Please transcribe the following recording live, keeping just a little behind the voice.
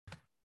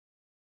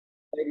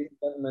ladies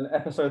and gentlemen,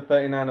 episode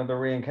 39 of the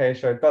Re and K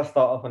show does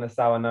start off on a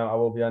sour note, I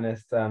will be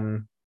honest.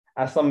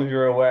 As some of you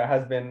are aware, it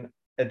has been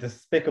a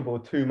despicable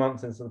 2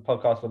 months since the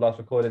podcast was last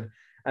recorded.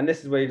 And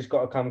this is where you just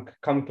got to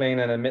come clean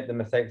and admit the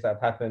mistakes that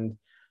have happened.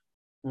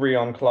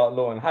 Rion Clark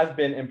Lawton has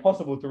been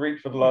impossible to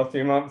reach for the last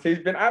 2 months. He's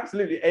been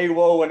absolutely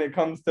AWOL when it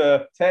comes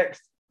to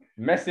text,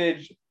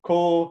 message,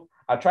 call.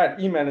 I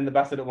tried emailing the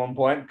bastard at one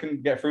point,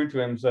 couldn't get through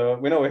to him, so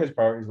we know where his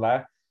priorities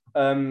lie.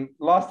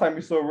 Last time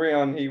we saw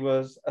Rion, he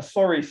was a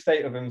sorry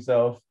state of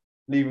himself,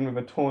 leaving with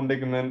a torn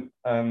ligament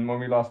when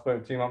we last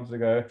spoke 2 months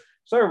ago.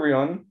 So,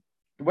 Rion,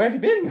 where have you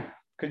been?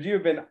 Because you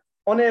have been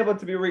unable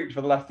to be reached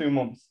for the last 2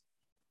 months.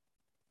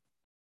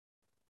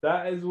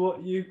 That is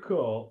what you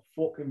call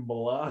fucking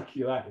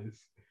malarkey, that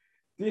is.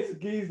 This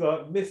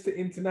geezer, Mr.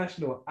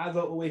 International, as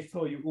I always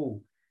tell you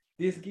all,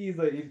 this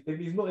geezer, if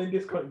he's not in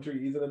this country,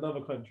 he's in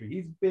another country.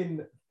 He's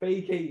been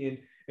vacating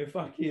in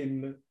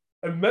fucking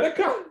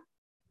America.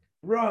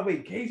 Right,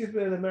 wait, Kayser's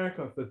been in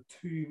America for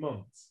 2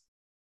 months.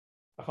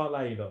 I can't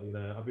lie,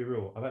 I'll be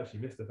real. I've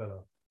actually missed the fella.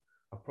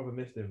 I probably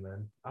missed him,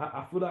 man.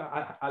 I feel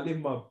like I live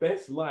my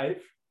best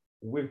life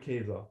with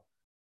Kayser,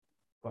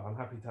 but I'm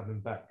happy to have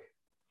him back.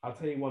 I'll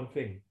tell you one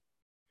thing.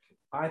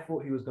 I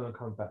thought he was going to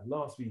come back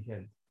last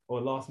weekend or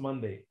last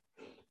Monday,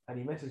 and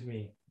he messaged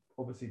me,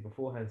 obviously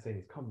beforehand, saying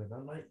he's coming.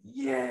 I'm like,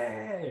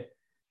 yeah.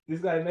 This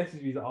guy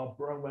messaged me, he's like, oh,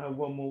 bro, I'm going to have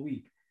one more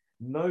week.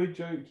 No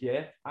joke,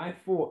 yeah. I'm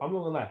not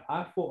gonna lie,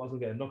 I thought I was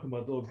gonna get a knock on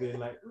my door being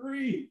like,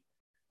 Ree.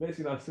 Next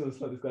thing I see, this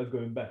guy's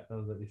going back. And I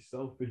was like, this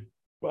selfish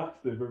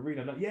bastard. But Ree,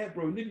 I'm like, yeah,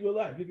 bro, live your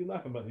life.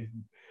 I'm like, this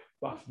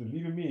bastard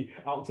leaving me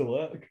out to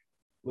work.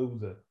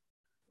 Loser.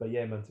 But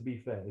yeah, man, to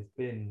be fair, it's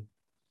been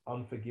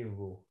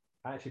unforgivable.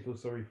 I actually feel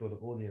sorry for the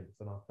audience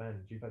and our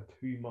fans. You've had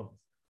 2 months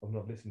of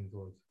not listening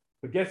to us.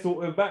 But guess what?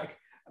 We're back.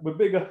 We're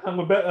bigger and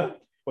we're better.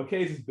 My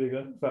case is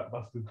bigger, fat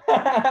bastard.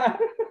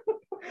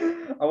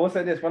 I will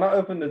say this, when I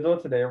opened the door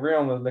today,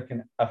 Rion was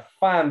looking a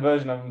fine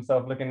version of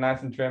himself, looking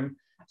nice and trim.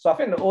 So I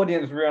think the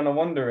audience, Rion, are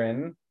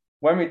wondering,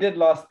 when we did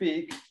last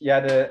speak, you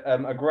had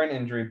a groin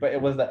injury, but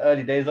it was the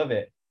early days of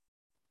it.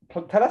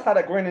 Tell us how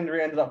that groin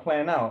injury ended up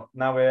playing out.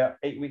 Now we're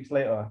 8 weeks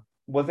later.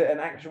 Was it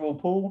an actual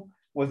pull?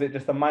 Was it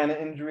just a minor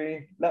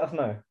injury? Let us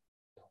know.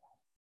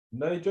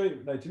 No joke.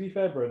 Like, to be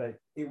fair, bro, like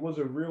it was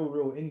a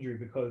real injury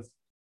because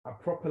I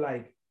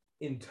proper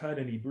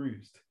internally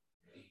bruised.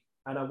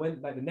 And I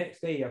went the next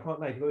day, I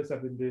can't lie, because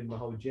I've been doing my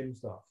whole gym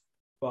stuff,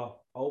 but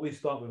I always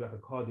start with a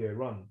cardio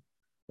run.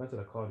 Not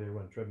a cardio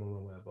run, treadmill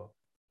or whatever.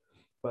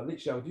 But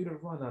literally, I'll do the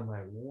run. I'm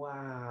like,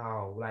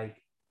 wow,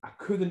 I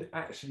couldn't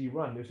actually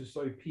run. This was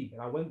so peak.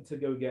 And I went to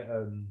go get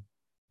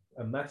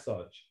a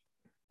massage,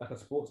 like a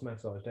sports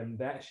massage. And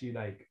they actually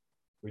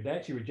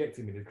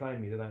rejected me,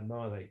 declined me. They're like,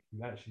 no,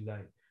 you actually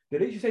they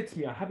literally said to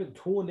me, I haven't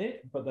torn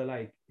it, but they're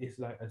like, it's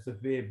like a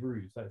severe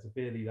bruise,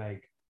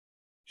 severely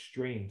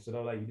strained. So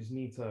they're like, you just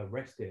need to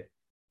rest it.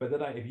 But they're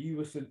like, if you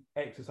was to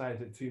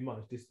exercise it too much,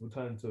 this will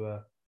turn to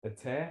a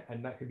tear,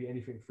 and that could be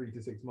anything 3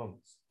 to 6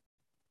 months.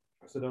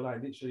 So they're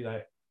like,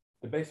 literally,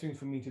 the best thing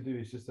for me to do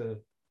is just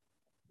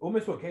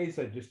almost what Kay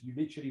said, you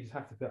literally just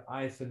have to put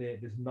ice on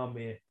it, just numb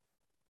it,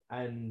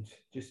 and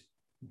just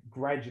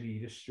gradually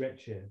just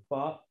stretch it.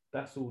 But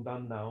that's all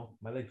done now.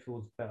 My leg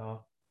feels better.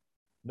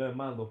 No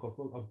man, look, I've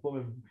got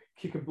to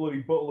kick a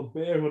bloody bottle of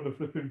beer on the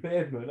flipping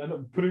bed, man, and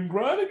I'm putting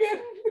ground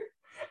again.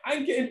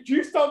 I'm getting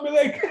juiced on my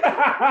leg.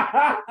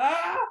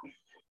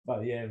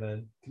 But yeah,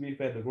 man, to be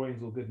fair, the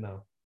groin's all good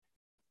now.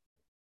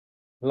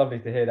 Lovely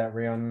to hear that,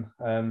 Rion.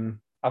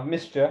 I've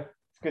missed you.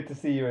 It's good to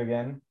see you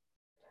again.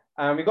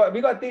 We got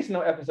a decent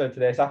little episode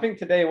today. So I think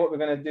today what we're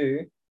going to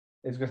do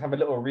is just have a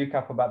little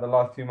recap about the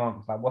last 2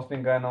 months, like what's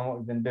been going on, what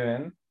we've been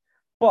doing.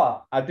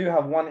 But I do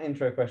have one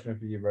intro question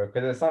for you, bro,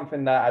 because it's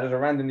something that I just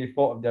randomly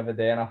thought of the other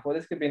day, and I thought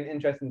this could be an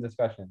interesting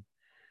discussion.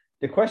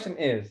 The question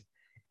is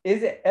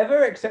it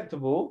ever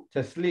acceptable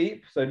to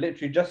sleep, so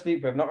literally just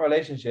sleep with, not a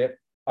relationship,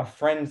 a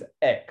friend's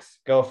ex,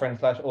 girlfriend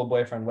 / or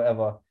boyfriend,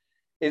 whatever?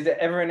 Is it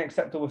ever an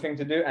acceptable thing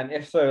to do? And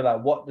if so,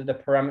 what do the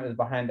parameters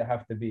behind it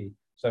have to be?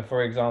 So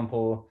for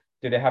example,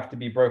 do they have to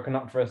be broken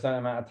up for a certain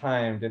amount of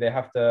time? Do they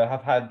have to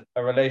have had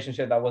a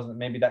relationship that wasn't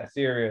maybe that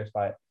serious?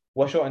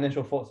 What's your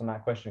initial thoughts on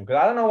that question?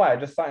 Because I don't know why,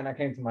 just something that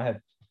came to my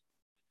head.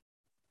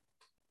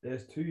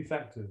 There's 2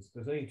 factors.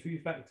 There's only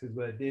 2 factors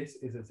where this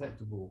is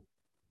acceptable.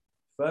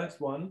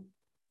 First one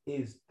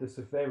is the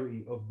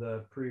severity of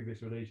the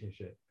previous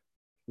relationship.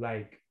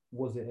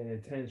 Was it an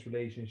intense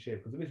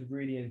relationship? Because if it's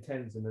really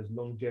intense and there's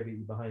longevity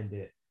behind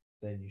it,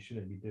 then you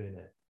shouldn't be doing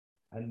it.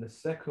 And the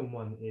second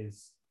one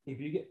is, if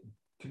you get,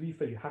 to be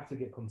fair, you have to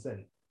get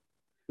consent.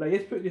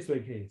 Let's put it this way,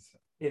 Case.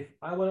 If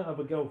I went out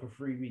with a girl for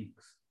 3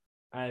 weeks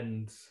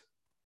and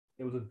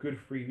it was a good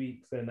 3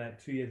 weeks, then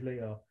 2 years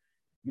later,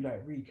 you're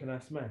like, Ree, can I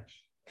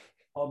smash?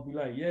 I'll be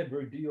like, yeah,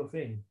 bro, do your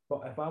thing.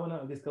 But if I went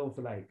out with this girl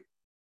for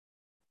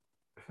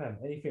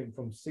anything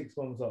from 6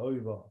 months or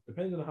over,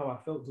 depending on how I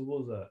felt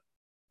towards her,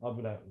 I'll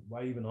be like,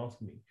 why even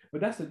ask me? But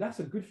that's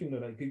a good thing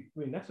though.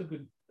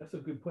 That's a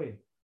good point.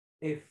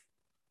 If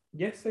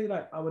say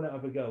I went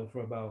out with a girl for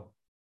about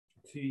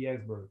 2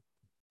 years, bro.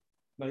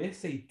 Now, let's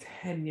say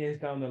 10 years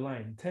down the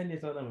line, 10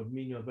 years down the line with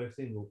me and you are both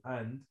single,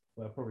 and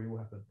well, it probably will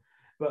happen.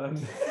 But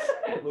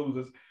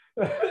losers.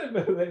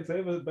 Let's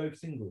say we're both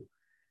single.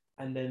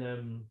 And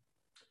then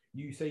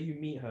you say you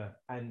meet her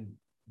and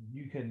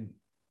you can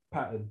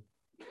pattern.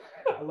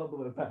 I love the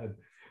word pattern.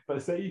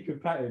 But say you can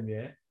pattern,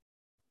 yeah,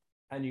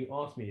 and you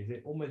ask me, is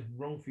it almost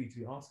wrong for you to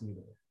be asking me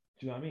that?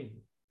 Do you know what I mean?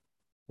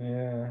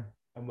 Yeah.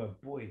 And we're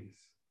boys.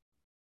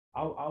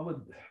 I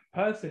would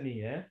personally,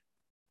 yeah,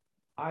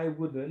 I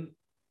wouldn't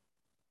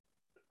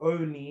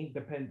only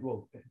depend.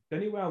 Well, the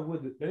only way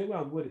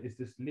I would is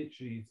just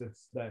literally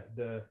just that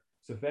the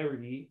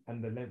severity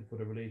and the length of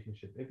the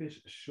relationship. If it's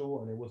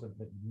short and it wasn't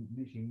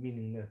literally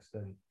meaningless,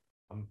 then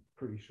I'm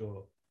pretty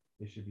sure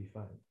it should be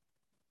fine.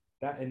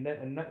 That in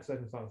that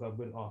circumstance, I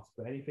wouldn't ask.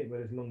 But anything where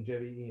there's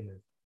longevity and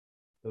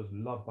there's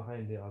love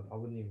behind it, I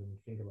wouldn't even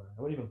think about it.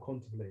 I wouldn't even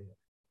contemplate it.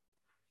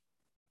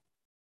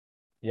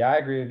 Yeah, I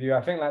agree with you.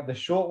 I think like the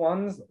short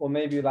ones, or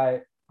maybe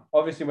like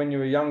obviously when you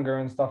were younger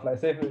and stuff, like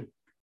say if it was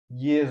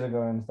years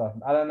ago and stuff.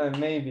 I don't know,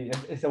 maybe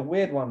it's a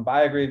weird one, but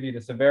I agree with you.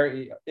 The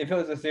severity, if it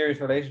was a serious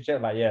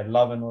relationship, like yeah,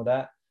 love and all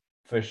that,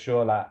 for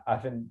sure. Like I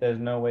think there's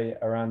no way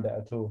around it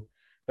at all.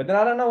 But then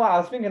I don't know what I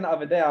was thinking the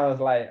other day. I was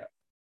like,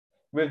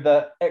 with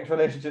the ex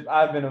relationships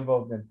I've been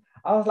involved in,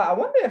 I was like, I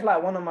wonder if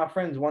like one of my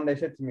friends one day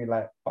said to me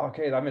like,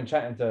 okay, I've been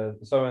chatting to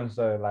so and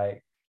so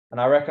like,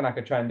 and I reckon I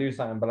could try and do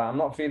something, but like I'm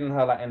not feeling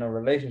her like in a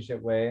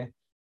relationship way,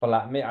 but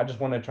like me, I just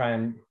want to try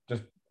and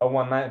just a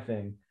one night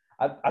thing.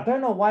 I don't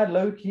know why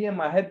low key in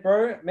my head,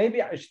 bro. Maybe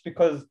it's just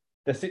because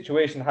the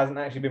situation hasn't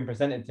actually been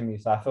presented to me,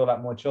 so I feel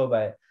like more chill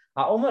by it.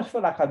 I almost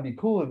feel like I'd be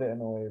cool with it in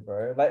a way,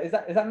 bro. Like, is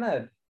that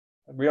mad?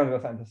 Rion's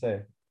got something to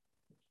say.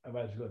 I've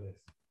actually got this.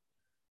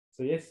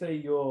 So let's say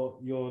your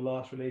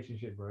last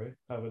relationship, bro,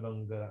 however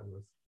long ago that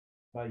was.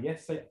 Like,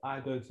 let's say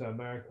I go to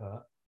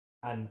America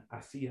and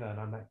I see her and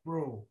I'm like,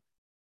 bro,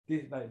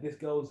 this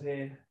girl's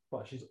here,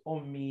 but she's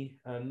on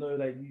me, and I know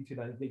that you two,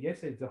 like,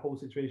 yes, it's the whole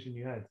situation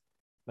you had.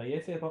 Like,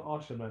 yes, if I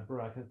ask you, I'm like,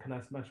 bro, can I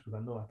smash? Because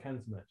I know I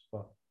can smash,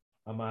 but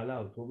am I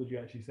allowed? What would you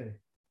actually say?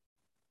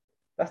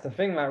 That's the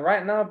thing. Like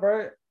right now,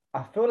 bro,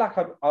 I feel like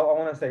I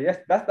want to say yes.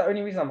 That's the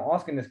only reason I'm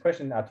asking this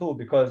question at all,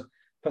 because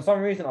for some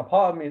reason, a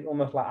part of me is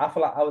almost like I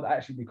feel like I would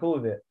actually be cool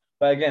with it.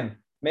 But again,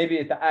 maybe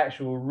if the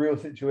actual real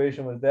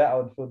situation was there, I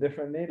would feel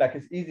differently. Like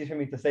it's easy for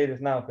me to say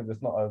this now because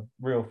it's not a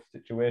real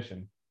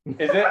situation.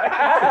 Is it?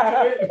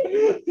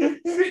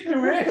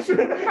 Situation.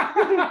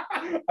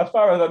 As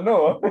far as I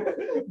know.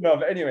 No,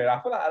 but anyway,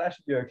 I feel like I'd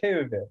actually be okay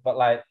with it. But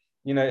like,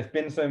 it's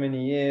been so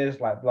many years,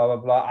 like blah blah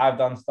blah. I've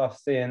done stuff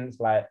since,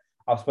 like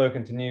I've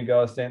spoken to new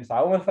girls since. I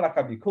almost feel like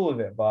I'd be cool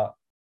with it, but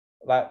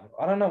like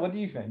I don't know. What do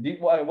you think?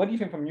 What do you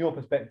think from your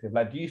perspective?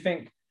 Like, do you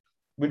think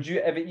would you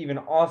ever even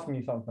ask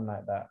me something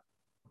like that?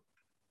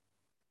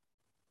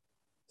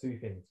 Two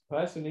things.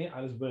 Personally,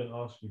 I just wouldn't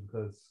ask you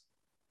because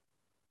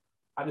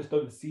I just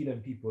don't see them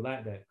people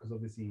like that because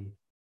obviously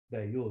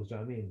they're yours. Do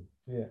you know what I mean?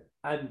 Yeah.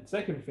 And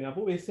second thing, I've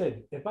always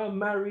said, if I'm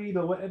married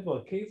or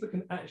whatever, Kayser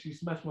can actually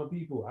smash my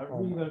people. I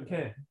really don't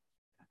care.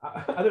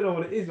 I don't know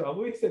what it is, but I've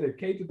always said if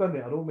Kayser done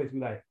it, I'd always be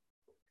like,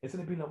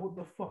 instead of being like, what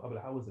the fuck? I'd be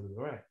like, how was it?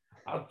 All right.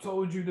 I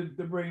told you that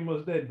the brain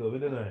was dead, though,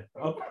 didn't I?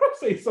 I'll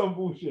say some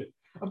bullshit.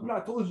 I'm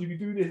like, I told you if you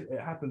do this,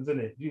 it happens,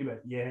 innit? You're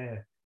like,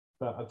 yeah.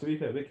 But to be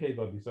fair, with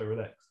Kayser, I'd be so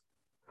relaxed.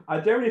 I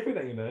generally think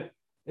that,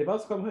 if I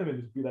was to come home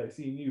and just be like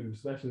seeing you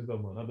smashing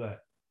someone, I'd be like,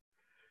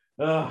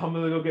 I'm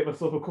gonna go get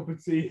myself a cup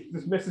of tea.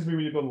 Just message me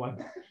when you're done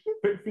one.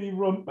 Quick theme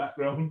run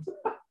background.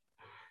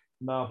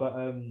 Nah, but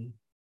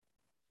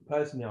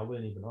personally, I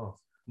wouldn't even ask.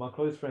 My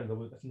close friends, I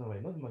would no way,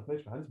 not my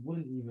close friends, I just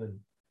wouldn't even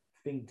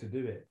think to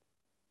do it.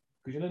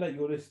 Because that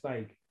you're just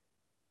like,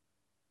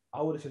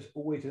 I would just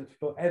always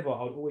forever,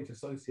 I would always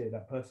associate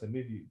that person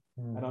with you.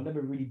 And I'll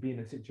never really be in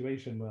a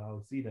situation where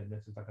I'll see them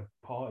unless it's like a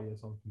party or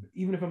something. But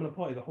even if I'm in a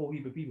party, the whole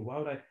heap of people, why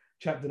would I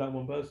chat to that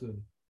one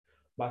person?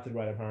 About to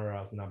ride a power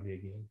house and I'll be a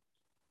game.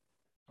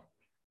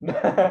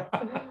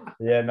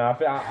 Yeah, no,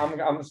 I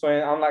think I'm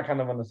sorry, I'm like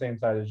kind of on the same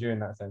side as you in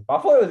that sense. But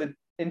I thought it was an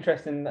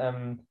interesting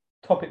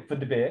topic for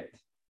debate.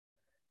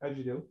 As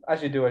you do.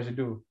 As you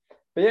do.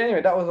 But yeah,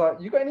 anyway, that was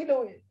like, you got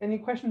any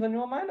questions on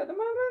your mind at the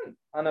moment?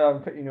 I know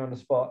I'm putting you on the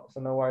spot, so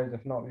no worries.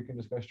 If not, we can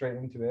just go straight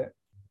into it.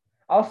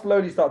 I'll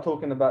slowly start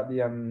talking about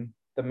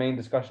the main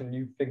discussion.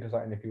 You think of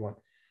something if you want.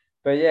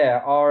 But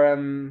yeah, our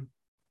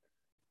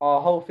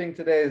whole thing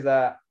today is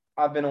that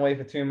I've been away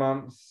for 2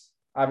 months.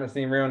 I haven't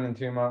seen Rion in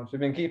 2 months. We've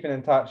been keeping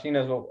in touch. He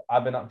knows what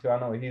I've been up to. I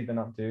know what he's been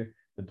up to.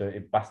 The dirty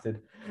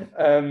bastard.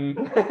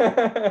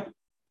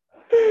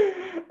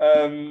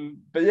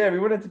 But yeah, we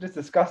wanted to just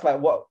discuss like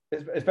what,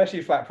 especially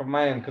if, like from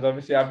my end, because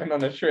obviously I've been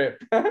on a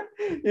trip.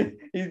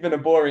 He's been a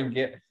boring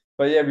git.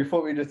 But yeah, we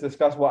thought we'd just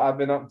discuss what I've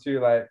been up to,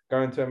 like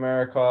going to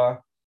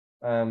America,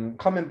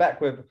 coming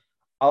back with.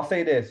 I'll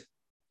say this: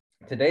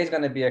 today's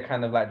going to be a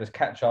kind of like just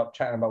catch up,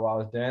 chatting about what I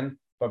was doing.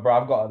 But bro,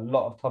 I've got a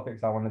lot of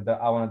topics I want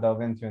to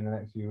delve into in the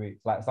next few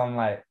weeks, like some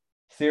like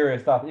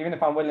serious stuff. Even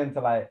if I'm willing to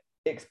like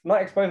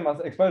not expose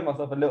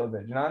myself a little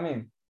bit. Do you know what I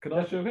mean? Can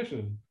I ask you a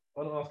question?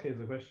 I want to ask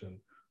Kayser a question.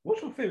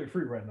 What's your favorite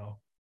fruit right now?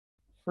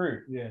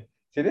 Fruit. Yeah.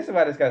 See, this is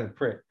why this guy's a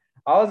prick.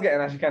 I was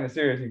getting actually kind of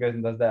serious. He goes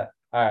and does that.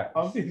 All right.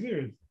 I'm being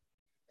serious.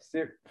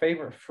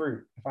 Favorite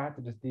fruit. If I had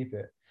to just deep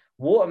it,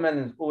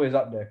 watermelon's always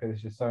up there because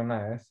it's just so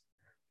nice.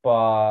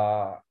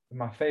 But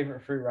my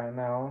favorite fruit right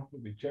now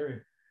would be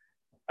cherry.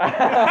 That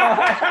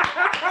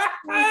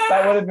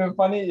would have been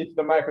funny if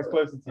the mic was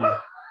closer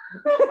to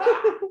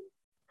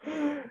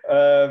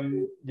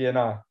you. Yeah,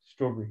 nah,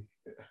 strawberry.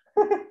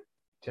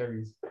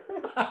 Cherries.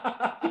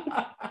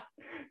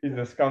 He's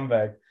a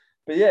scumbag.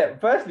 But yeah,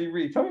 firstly,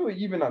 Ree, tell me what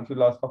you've been up to the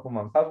last couple of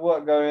months. How's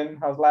work going?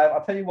 How's life?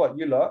 I'll tell you what,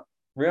 you lot,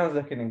 Rion's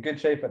looking in good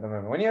shape at the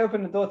moment. When you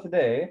open the door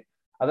today,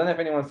 I don't know if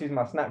anyone sees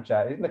my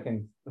Snapchat. He's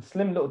looking a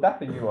slim little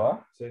dapper you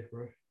are. Safe,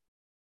 bro.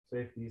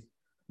 Safeties.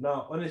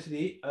 No,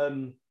 honestly,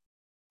 do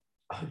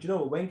you know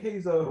what? When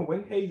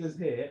Kayser's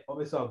here,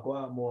 obviously I'll go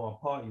out more, I'll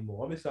party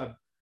more. Obviously,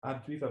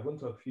 I've gone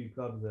to a few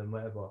clubs and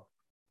whatever,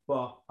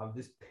 but I've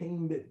just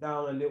tamed it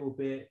down a little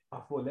bit. I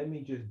thought, let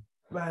me just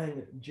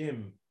bang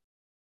gym.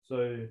 So,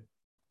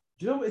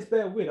 do you know what? It's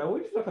better weird. I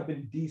always feel like I've been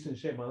in decent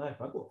shape in my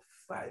life. I got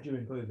fat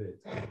during COVID.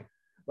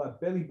 Like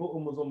belly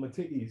bottom was on my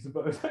titties,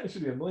 but it's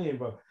actually annoying,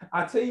 bro.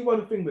 I tell you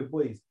one thing with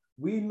boys,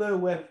 we know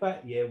we're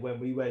fat, yeah, when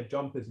we wear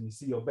jumpers and you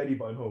see your belly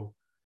button hole.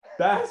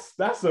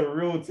 That's a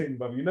real thing,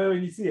 bro. You know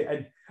when you see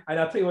it, and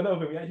I'll tell you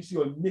another thing, we actually see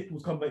your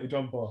nipples come out the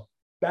jumper.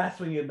 That's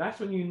when you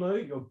know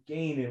you're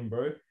gaining,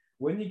 bro.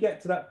 When you get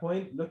to that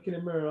point, look in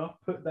the mirror,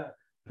 put that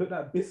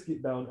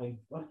biscuit down, and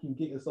fucking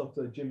get yourself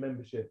to a gym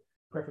membership,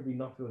 preferably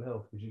Nuffield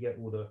Health, because you get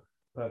all the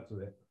perks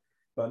with it.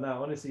 But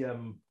now, honestly, I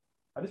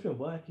just been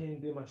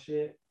working, doing my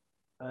shit,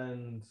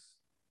 and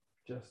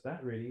just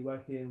that really,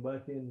 working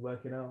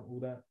out, all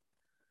that.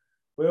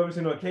 We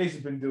obviously know what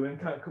Kayser's been doing.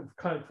 Can't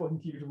fucking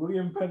keep his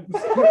William pants.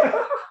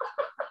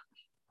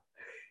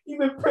 He's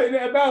been putting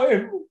it about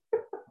him.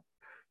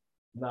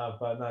 No,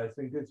 it's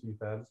been good to be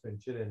fair. I've just been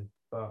chilling.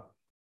 But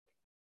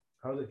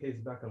how's it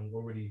Kayser back? I'm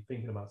already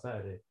thinking about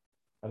Saturday.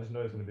 I just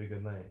know it's gonna be a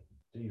good night.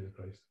 Jesus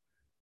Christ.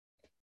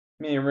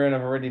 Me and Rian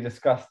have already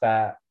discussed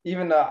that.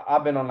 Even though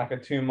I've been on like a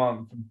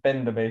 2-month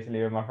bender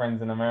basically with my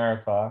friends in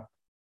America,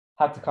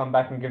 had to come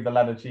back and give the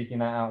lad a cheeky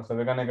night out. So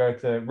we're going to go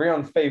to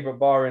Rion's favorite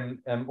bar in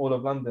all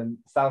of London,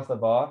 Salsa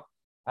Bar,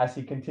 as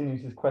he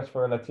continues his quest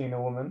for a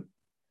Latina woman.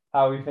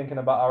 How are we thinking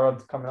about our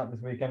odds coming up this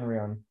weekend,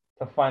 Rion,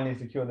 to finally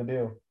secure the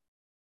deal?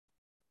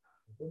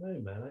 I don't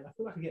know, man. I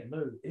feel like I get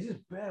no. It's just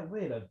bare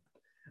weird.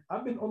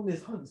 I've been on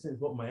this hunt since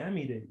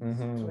Miami days,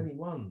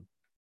 21.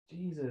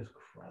 Jesus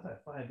Christ,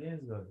 like 5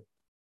 years ago.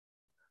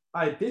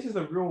 This is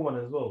a real one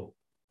as well.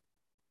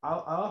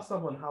 I asked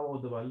someone, how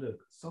old do I look?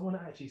 Someone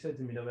actually said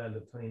to me the way I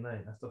look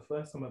 29. That's the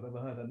first time I've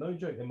ever heard that. No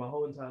joke, in my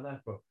whole entire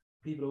life, bro.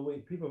 People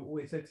have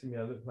always said to me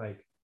I look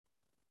like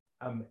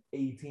I'm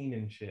 18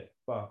 and shit.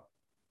 But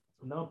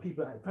now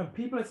people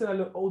have said I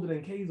look older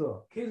than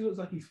Kayser. Kayser looks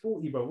like he's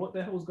 40, bro. What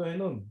the hell's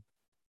going on?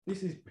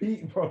 This is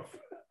Pete, bro.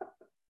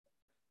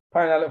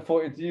 Apparently I look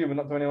 40 to you, but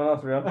not to anyone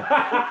else, Rion.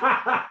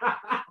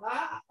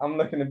 I'm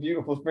looking a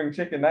beautiful spring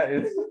chicken, that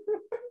is.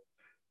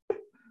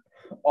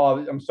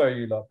 Oh, I'm sorry,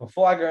 you lot.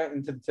 Before I go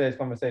into today's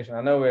conversation,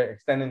 I know we're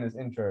extending this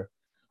intro.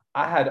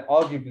 I had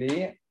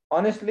arguably,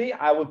 honestly,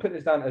 I would put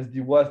this down as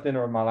the worst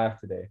dinner of my life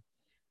today.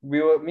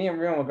 Me and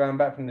Rion were going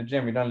back from the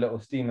gym. We done a little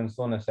steam and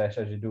sauna sesh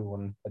as you do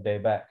on a day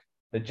back.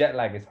 The jet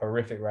lag is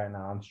horrific right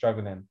now. I'm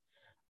struggling.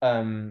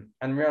 And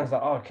Rion's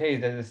like, oh, okay,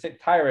 there's a sick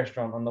Thai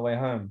restaurant on the way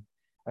home.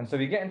 And so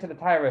we get into the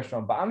Thai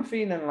restaurant, but I'm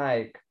feeling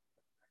like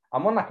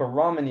I'm on like a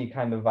ramen-y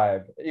kind of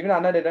vibe. Even though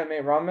I know they don't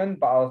make ramen,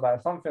 but I was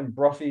like something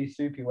brothy,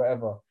 soupy,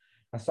 whatever.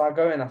 And so I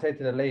go in, I say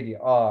to the lady,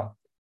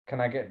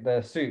 can I get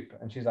the soup?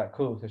 And she's like,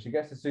 cool. So she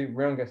gets the soup,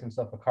 Rion gets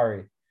himself a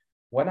curry.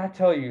 When I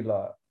tell you,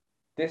 like,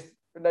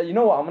 you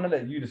know what? I'm going to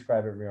let you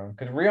describe it, Rion,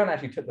 because Rion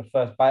actually took the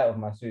first bite of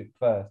my soup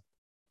first.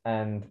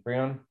 And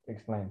Rion,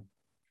 explain.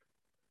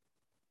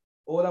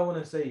 All I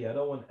want to say, I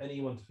don't want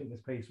anyone to think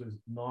this place was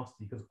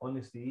nasty, because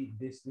honestly,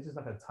 this is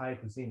like a Thai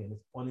cuisine, and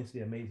it's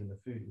honestly amazing. The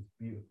food is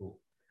beautiful.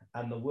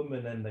 And the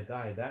woman and the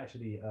guy, they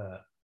actually, I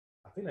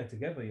think they're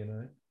together, you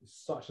know.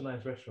 It's such a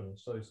nice restaurant.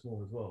 It's so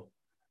small as well.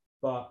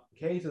 But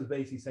Kayser's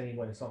basically saying he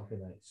wanted something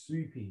like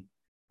soupy.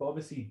 But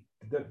obviously,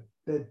 the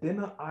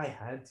dinner I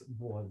had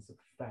was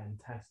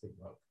fantastic,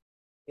 bro.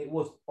 It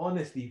was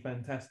honestly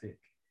fantastic.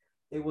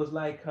 It was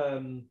like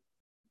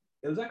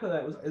it was like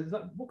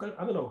what kind,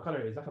 I don't know what color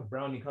it is, like a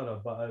browny color,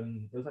 but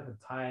it was like a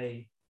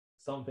Thai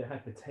something. It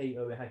had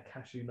potato, it had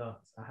cashew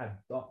nuts, I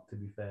had duck to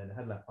be fair, and it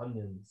had like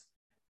onions,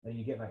 and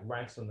you get like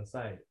rice on the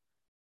side.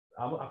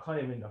 I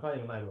can't even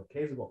lie, bro.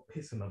 Kayser got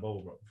piss in the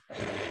bowl, bro.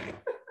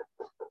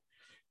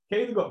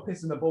 Kayser got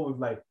piss in the bowl with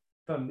like,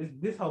 fam,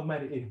 this how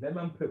mad it is. That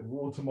man put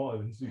raw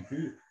tomato in soup.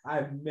 Dude, I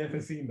have never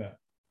seen that.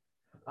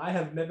 I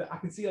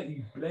can see that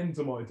you blend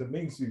tomato to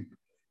make soup,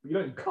 but you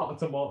don't cut a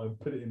tomato and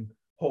put it in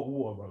hot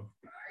water, bro.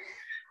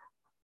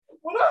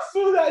 When I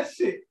saw that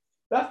shit,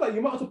 that's like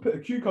you might as well put a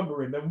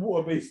cucumber in, then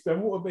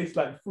water-based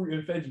like fruit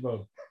and veg,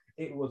 bro.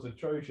 It was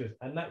atrocious.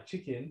 And that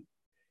chicken,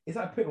 it's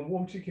like putting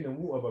warm chicken in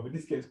water, bro, but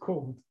this gets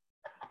cold.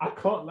 I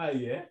can't lie,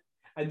 yeah.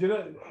 And you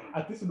know,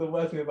 this is the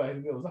worst thing about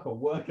his meal. It was like a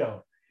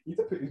workout. He had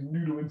to put his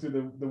noodle into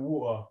the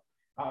water.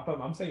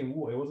 I'm saying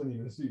water. It wasn't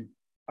even soup.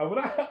 And when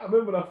I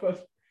remember when I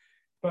first,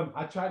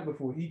 I tried it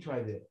before he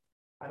tried it,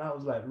 and I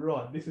was like,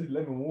 "Rod, this is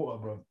lemon water,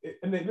 bro."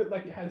 And it looked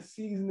like it had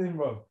seasoning,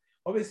 bro.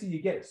 Obviously,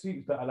 you get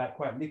soups that are like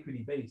quite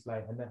liquidy based,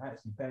 like, and they're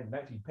actually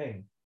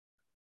paying.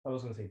 I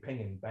was gonna say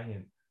pinging,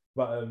 banging,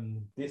 but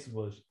this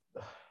was.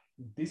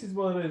 This is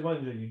one of those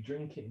ones where you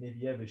drink it, and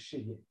if you ever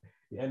shit,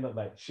 you end up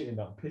like shitting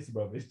that piss,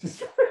 bro. It's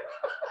just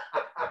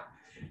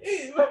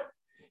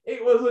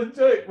it was a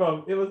joke,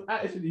 bro. It was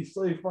actually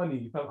so funny.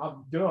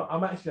 You know,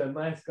 I'm actually a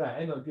nice guy.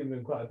 I ended up giving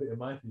him quite a bit of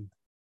my food.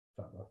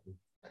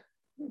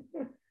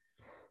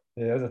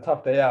 Yeah, it was a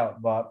tough day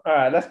out, but all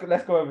right, let's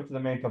go over to the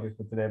main topic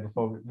for today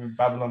before we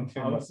babble on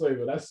too much. I'm sorry,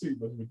 but that soup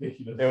was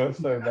ridiculous. It was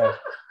so bad.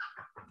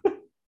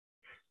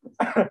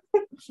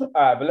 All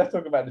right, but let's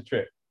talk about the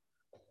trip.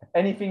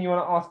 Anything you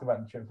want to ask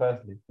about the trip?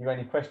 Firstly, you got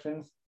any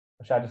questions,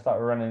 or should I just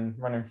start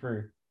running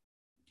through?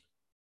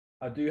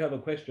 I do have a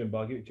question, but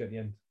I'll give it to you at the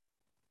end.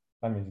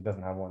 That means he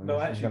doesn't have one. No,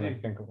 He's actually,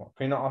 gonna think of one.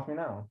 Can you not ask me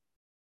now?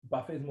 But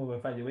I think it's more of an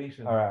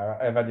evaluation. All right.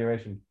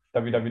 Evaluation.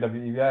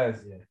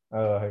 WWEVIs. Yeah.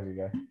 Oh, here we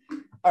go.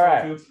 All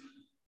right.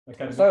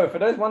 So for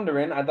those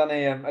wondering, I've done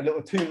a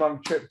little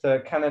 2-month trip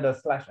to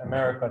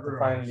Canada/America to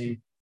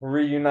finally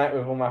reunite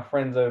with all my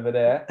friends over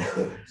there.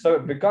 So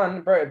it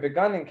begun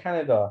in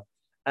Canada.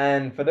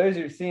 And for those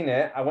who've seen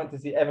it, I went to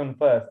see Evan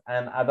first,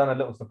 and I done a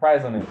little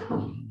surprise on it.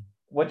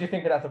 What do you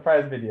think of that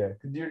surprise video?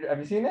 Have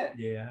you seen it?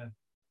 Yeah,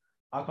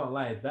 I can't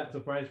lie. That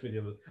surprise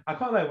video was. I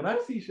can't lie. When I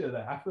see shit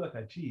like that, I feel like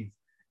I cheese.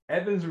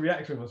 Evan's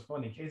reaction was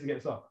funny. Kayser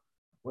gets up.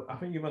 Well, I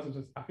think you must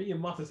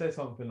have said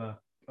something like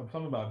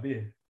something about a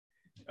beer.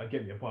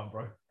 Get me a point,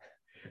 bro.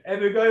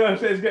 Evan going on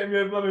says, "Get me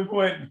a blooming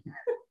point."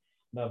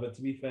 No, but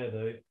to be fair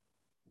though,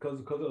 because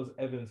it was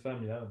Evan's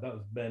family, that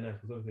was bare nice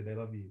because obviously they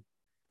love you.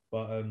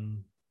 But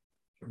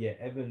yeah,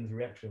 Evan's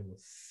reaction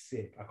was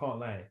sick. I can't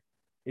lie.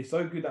 It's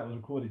so good that was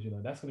recorded, you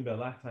know. That's going to be a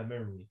lifetime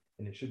memory,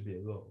 and it should be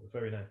as well. It's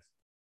very nice.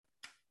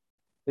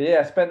 But yeah,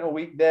 I spent a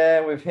week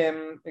there with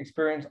him,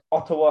 experienced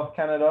Ottawa,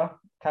 Canada,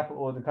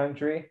 capital of the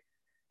country.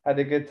 Had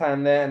a good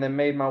time there, and then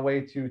made my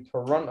way to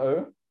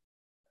Toronto,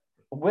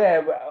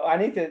 where I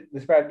need to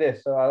describe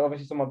this. So I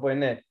obviously saw my boy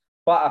Nick,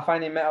 but I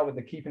finally met up with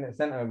the Keeping It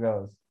Center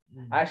girls.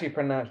 I actually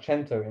pronounced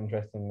Chento,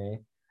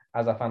 interestingly,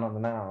 as I found out the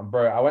night out.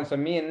 Bro, so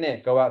me and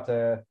Nick go out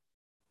to.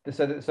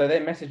 So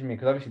they messaged me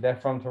because obviously they're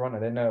from Toronto,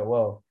 they know it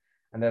well,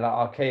 and they're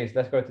like, "Okay, so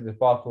let's go to this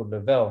bar called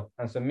Lavelle."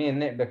 And so me and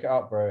Nick look it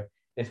up, bro.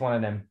 It's one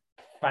of them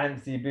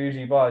fancy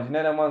bougie bars, you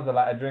know, them ones that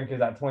like a drink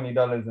is like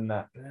 $20 and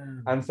that.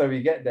 Damn. And so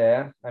we get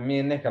there, and me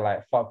and Nick are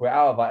like, "Fuck, we're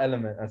out of our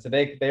element." And so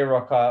they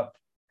rock up,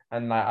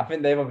 and like I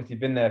think they've obviously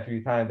been there a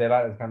few times. They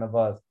like this kind of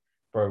bars,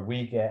 bro.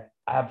 We get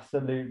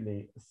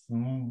absolutely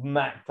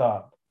smacked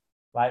up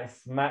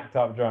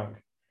drunk.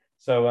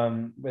 So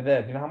we're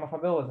there. Do you know how much my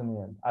bill was in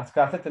the end? I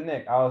said to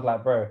Nick, I was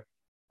like, "Bro,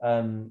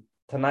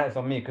 tonight's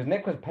on me," because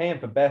Nick was paying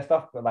for bare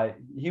stuff, but like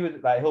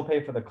he'll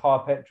pay for the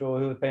car petrol,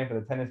 he was paying for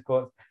the tennis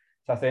courts.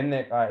 So I said,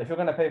 "Nick, all right, if you're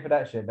gonna pay for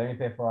that shit, let me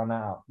pay for our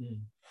night out."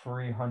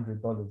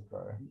 $300,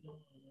 bro.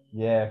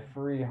 Yeah,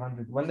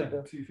 300. When the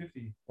bill?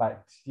 250. Like,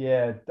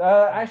 yeah,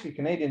 actually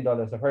Canadian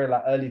dollars, so probably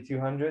like early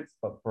 200s.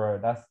 But bro,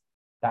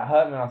 that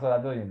hurt me when I saw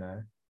that bill, you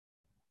know.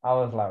 I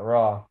was like,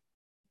 raw.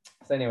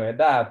 So anyway,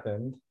 that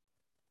happened.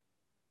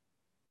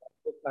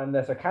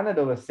 And so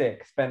Canada was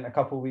sick. Spent a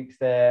couple of weeks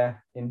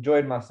there.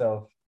 Enjoyed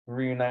myself.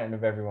 Reuniting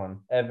with everyone.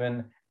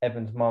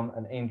 Evan's mom,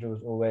 and Angel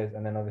as always,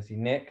 and then obviously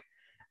Nick.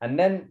 And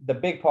then the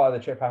big part of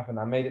the trip happened.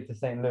 I made it to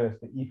St. Louis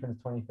for Ethan's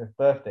 25th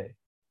birthday.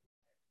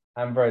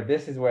 And bro,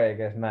 this is where it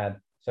gets mad.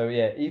 So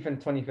yeah,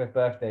 Ethan's 25th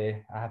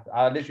birthday.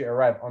 I literally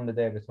arrived on the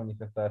day of his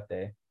 25th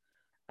birthday,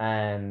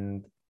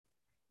 and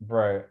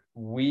bro,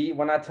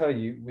 when I tell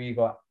you, we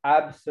got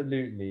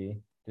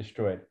absolutely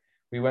destroyed.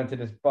 We went to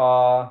this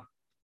bar.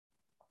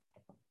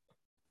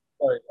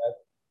 Sorry, guys.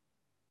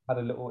 Had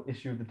a little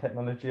issue with the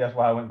technology. That's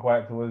why I went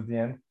quiet towards the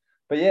end.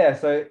 But yeah,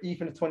 so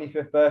Ethan's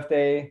 25th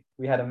birthday,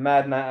 we had a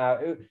mad night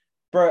out.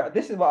 Bro,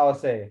 this is what I'll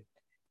say.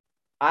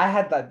 I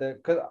had like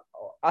because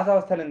as I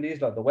was telling these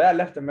the way I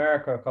left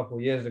America a couple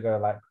of years ago,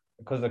 like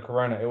because of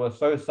Corona, it was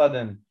so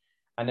sudden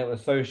and it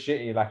was so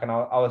shitty. Like, and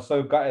I was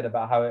so gutted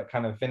about how it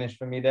kind of finished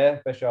for me there,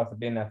 especially after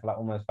being there for like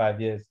almost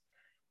 5 years.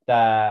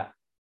 That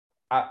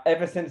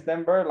ever since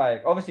then, bro,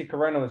 like obviously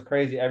Corona was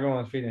crazy. Everyone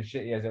was feeling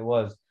shitty as it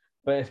was.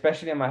 But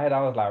especially in my head,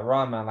 I was like,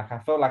 "Rah, man!" Like I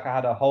felt like I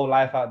had a whole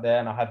life out there,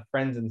 and I had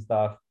friends and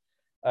stuff.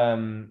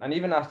 And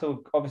even I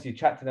still obviously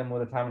chat to them all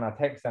the time, and I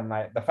text them.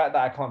 Like the fact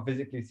that I can't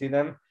physically see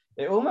them,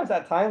 it almost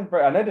at times,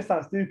 bro. I know this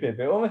sounds stupid,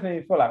 but it almost made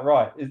me feel like,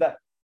 right,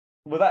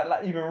 was that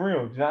like even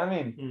real? Do you know what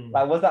I mean?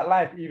 Like, was that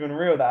life even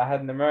real that I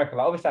had in America?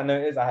 Like, obviously, I know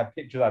it is. I have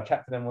pictures. I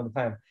chat to them all the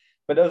time.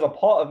 But there was a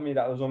part of me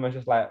that was almost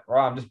just like,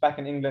 right, I'm just back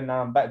in England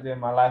now. I'm back doing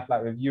my life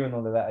like with you and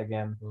all of that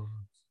again.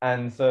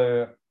 And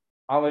so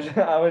I was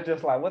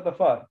just like, what the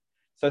fuck?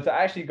 So to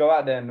actually go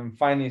out there and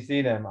finally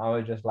see them, I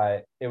was just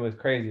like, it was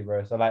crazy,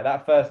 bro. So like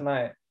that first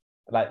night,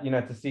 like, you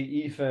know, to see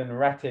Ethan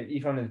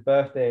on his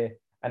birthday,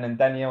 and then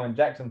Danielle and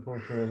Jackson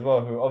pulled through as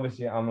well, who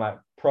obviously I'm like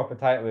proper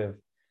tight with.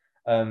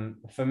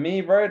 For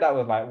me, bro, that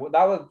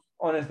was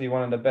honestly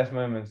one of the best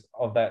moments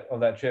of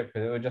that trip,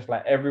 because it was just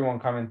like everyone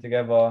coming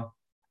together,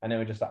 and it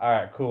was just like, all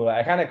right, cool.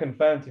 Like, it kind of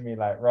confirmed to me,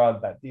 like,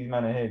 Rod, that these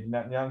men are here. You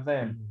know what I'm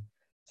saying? Mm.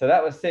 So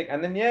that was sick.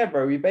 And then yeah,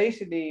 bro, we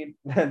basically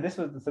this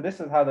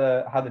is how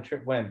the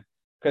trip went.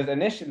 Because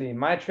initially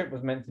my trip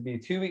was meant to be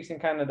 2 weeks in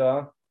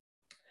Canada,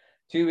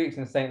 2 weeks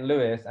in St.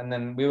 Louis, and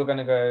then we were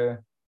gonna go.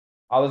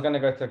 I was gonna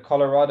go to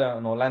Colorado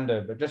and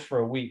Orlando, but just for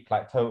a week,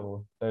 like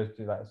total, those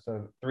two, like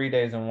so 3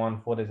 days in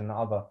one, 4 days in the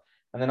other,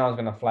 and then I was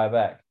gonna fly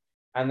back.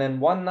 And then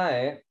one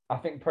night, I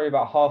think probably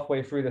about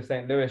halfway through the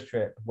St. Louis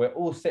trip, we're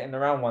all sitting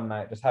around one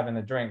night just having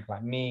a drink,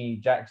 like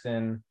um,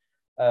 Jackson,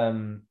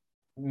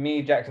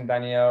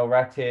 Danielle,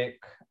 Ratik,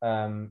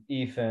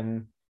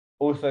 Ethan,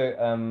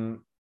 also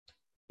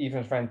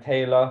Ethan's friend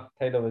Taylor.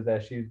 Taylor was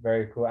there. She was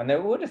very cool. And they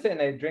were all just sitting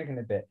there drinking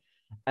a bit.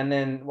 And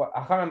then I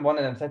can't remember, one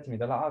of them said to me,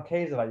 they're like, oh,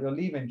 Kayser, like, you're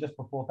leaving just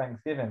before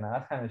Thanksgiving. Now,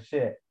 that's kind of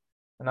shit.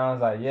 And I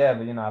was like, yeah,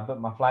 but I booked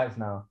my flights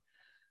now.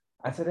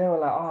 And so they were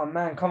like, oh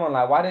man, come on,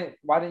 like,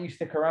 why don't you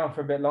stick around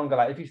for a bit longer?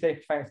 Like, if you stay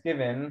for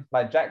Thanksgiving,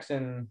 like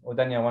Jackson or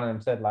Danielle, one of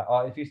them said, like,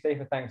 oh, if you stay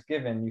for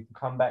Thanksgiving, you can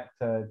come back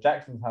to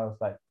Jackson's house,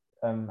 like,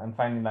 and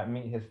finally like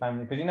meet his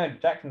family. Because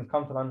Jackson's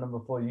come to London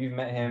before, you've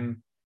met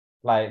him.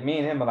 Like, me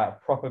and him are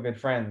like proper good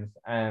friends.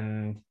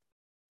 And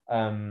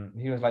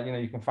he was like,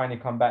 you can finally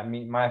come back,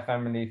 meet my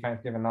family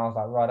Thanksgiving. And I was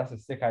like, right, that's a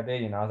sick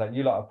idea. I was like,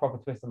 you lot are proper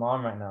twisting my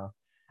arm right now.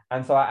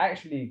 And so I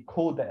actually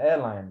called the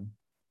airline,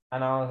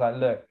 and I was like,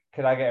 look,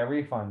 could I get a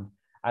refund?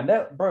 And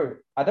that, bro,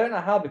 I don't know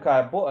how, because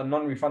I bought a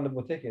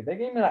non-refundable ticket. They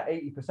gave me like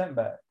 80%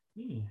 back.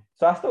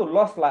 So I still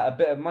lost like a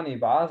bit of money,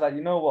 but I was like,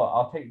 you know what?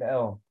 I'll take the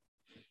L.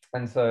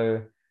 And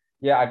so,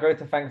 yeah, I go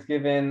to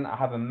Thanksgiving. I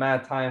have a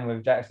mad time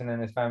with Jackson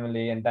and his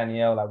family and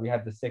Danielle. Like, we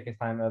had the sickest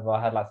time ever.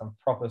 I had like some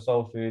proper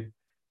soul food.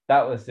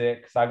 That was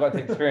sick. So I got to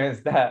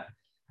experience that.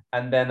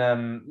 And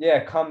then,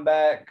 yeah, come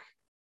back.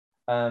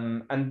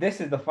 And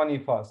this is the funny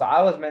part. So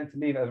I was meant to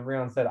leave, as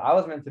Rion said, I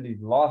was meant to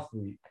leave last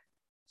week.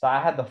 So I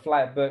had the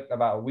flight booked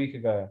about a week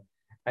ago.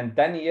 And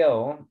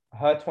Danielle,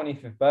 her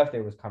 25th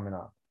birthday was coming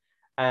up.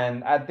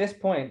 And at this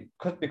point,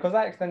 because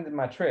I extended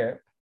my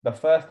trip the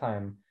first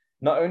time,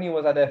 not only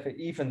was I there for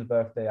Ethan's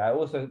birthday, I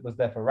also was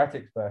there for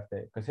Ratik's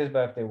birthday, because his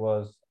birthday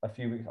was a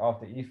few weeks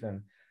after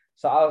Ethan.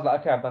 So I was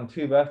like, okay, I've done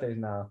 2 birthdays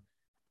now.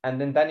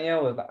 And then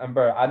Danielle was like, and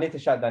bro, I need to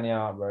shout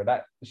Danielle out, bro.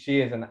 That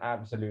she is an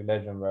absolute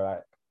legend, bro.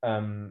 Like,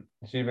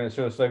 she was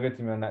so good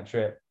to me on that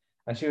trip.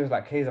 And she was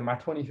like, Kayser, my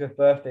 25th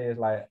birthday is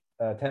like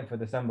 10th of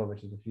December,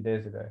 which is a few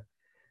days ago.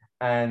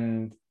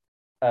 And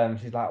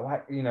she's like,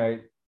 why,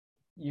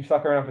 you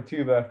stuck around for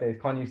 2 birthdays.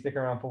 Can't you stick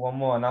around for one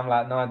more? And I'm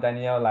like, no,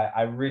 Danielle, like,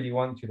 I really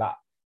want to. Like,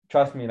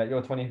 trust me, like,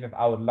 your 25th,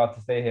 I would love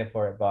to stay here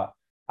for it, but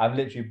I've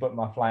literally booked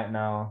my flight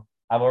now.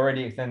 I've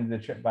already extended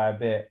the trip by a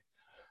bit.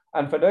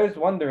 And for those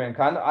wondering,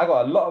 I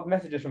got a lot of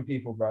messages from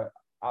people, bro.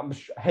 I'm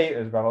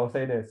haters, bro. I'll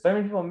say this. So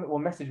many people will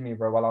message me,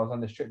 bro, while I was on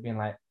this trip, being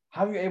like,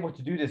 how are you able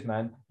to do this,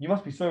 man? You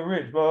must be so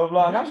rich, blah,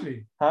 blah, blah.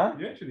 Actually, huh?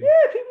 You actually?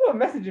 Yeah, people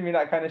are messaging me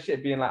that kind of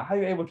shit, being like, how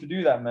are you able to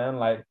do that, man?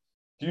 Like,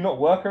 do you not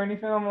work or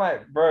anything? I'm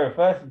like, bro,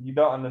 firstly, you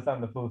don't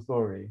understand the full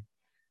story.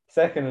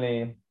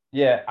 Secondly,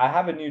 yeah, I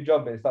have a new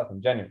job, but it starts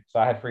in January. So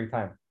I had free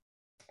time.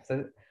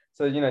 So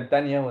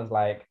Danielle was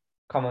like,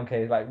 come on,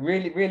 Kay, like,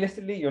 really,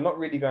 realistically, you're not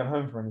really going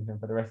home for anything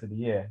for the rest of the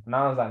year. And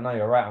I was like, no,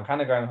 you're right. I'm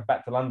kind of going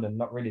back to London,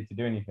 not really to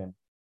do anything,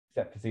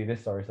 except to see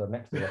this story. So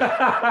next to it.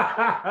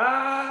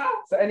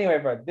 So anyway,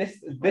 bro,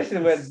 this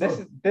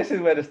is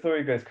where the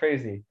story goes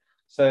crazy.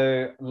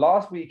 So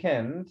last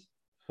weekend,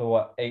 for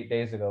what, 8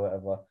 days ago,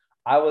 whatever,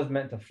 I was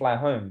meant to fly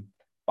home,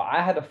 but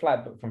I had a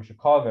flight booked from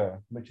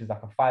Chicago, which is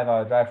like a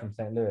 5-hour drive from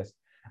St. Louis.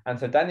 And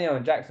so Danielle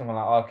and Jackson were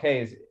like,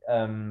 okay,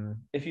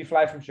 if you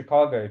fly from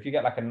Chicago, if you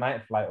get like a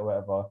night flight or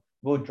whatever,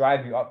 we'll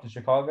drive you up to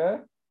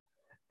Chicago,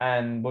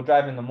 and we'll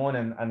drive in the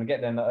morning and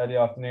get there in the early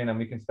afternoon, and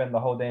we can spend the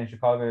whole day in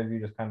Chicago with you,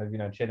 just kind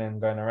of, chilling,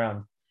 going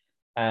around.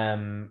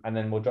 And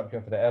then we'll drop you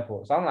off at the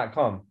airport. So I'm like,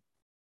 come.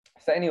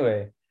 So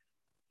anyway,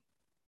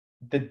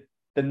 the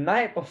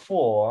night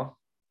before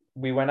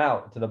we went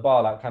out to the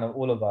bar, like kind of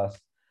all of us,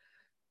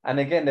 and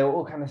again, they were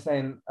all kind of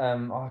saying,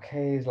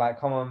 okay, it's like,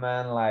 come on,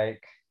 man,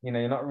 like,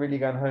 you're not really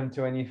going home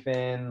to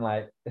anything.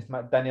 Like, it's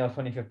my Danielle's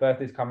 25th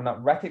birthday is coming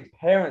up. Ratik's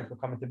parents were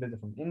coming to visit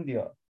from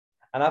India.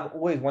 And I've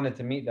always wanted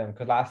to meet them,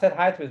 because like I said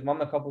hi to his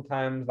mom a couple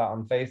times, like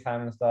on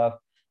FaceTime and stuff.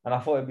 And I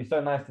thought it'd be so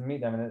nice to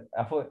meet them. And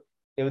I thought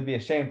it would be a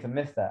shame to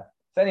miss that.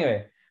 So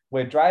anyway,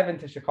 we're driving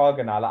to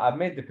Chicago now. Like, I've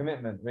made the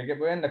commitment.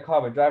 We're in the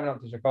car, we're driving up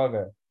to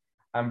Chicago.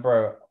 And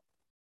bro,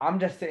 I'm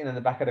just sitting in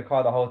the back of the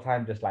car the whole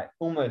time, just like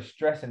almost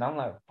stressing. I'm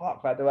like,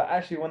 fuck, like, do I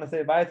actually want to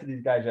say bye to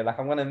these guys? Like,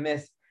 I'm gonna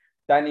miss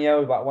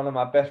Danielle, like one of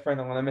my best friends.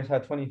 I'm gonna miss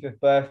her 25th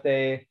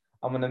birthday.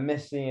 I'm gonna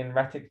miss seeing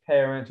Ratik's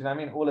parents. You know what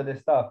I mean? All of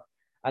this stuff.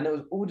 And it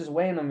was all just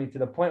weighing on me to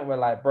the point where,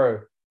 like,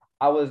 bro,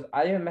 I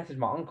even messaged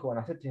my uncle and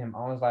I said to him,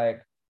 I was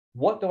like,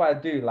 what do I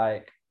do?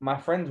 Like, my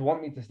friends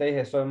want me to stay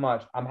here so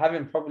much. I'm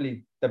having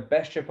probably the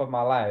best trip of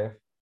my life.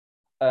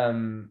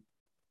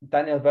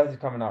 Daniel's birthday's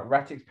coming up.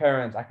 Ratik's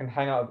parents, I can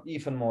hang out with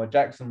Ethan more,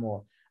 Jackson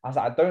more. I was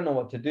like, I don't know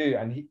what to do.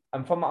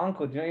 And from my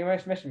uncle, do you know,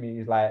 he messaged me?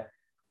 He's like,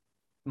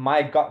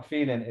 my gut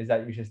feeling is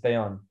that you should stay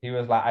on. He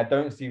was like, I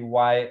don't see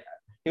why.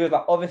 He was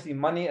like, obviously,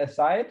 money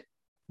aside,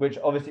 which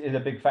obviously is a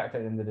big factor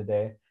at the end of the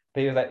day.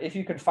 But he was like, if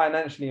you could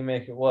financially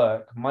make it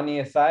work, money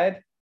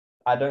aside,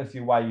 I don't see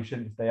why you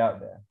shouldn't stay out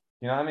there.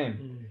 You know what I mean?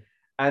 Mm.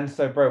 And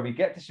so, bro, we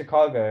get to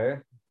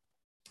Chicago.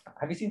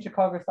 Have you seen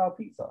Chicago style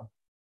pizza?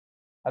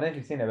 I don't know if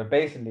you've seen it, but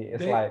basically,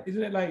 it's like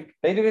isn't it like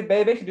they do it.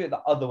 They basically do it the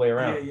other way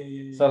around.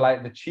 yeah. So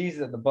like the cheese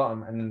is at the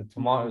bottom and then the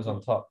tomatoes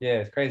on top. Yeah,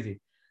 it's crazy.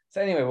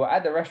 So anyway, we're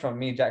at the restaurant,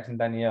 me, Jackson,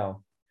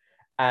 Danielle,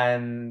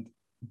 and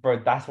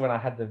bro, that's when I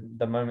had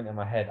the moment in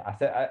my head.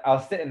 I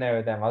was sitting there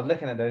with them. I was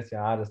looking at those two,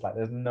 and I was just like,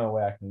 "There's no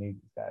way I can leave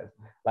these guys."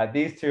 Like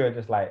these two are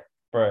just like,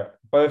 bro,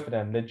 both of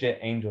them legit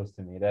angels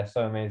to me. They're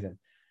so amazing,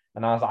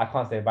 and I was like, I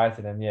can't say bye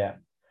to them yet.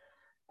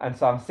 And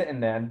so I'm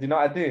sitting there, and do you know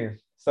what I do?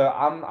 So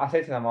I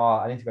say to them, "Oh,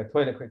 I need to go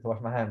toilet quick to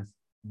wash my hands."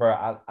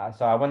 Bro,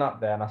 so I went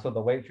up there and I saw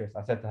the waitress.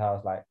 I said to her, I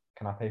was like,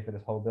 "Can I pay for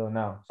this whole bill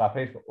now?" So I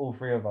paid for all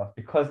three of us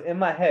because in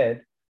my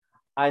head,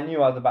 I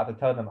knew I was about to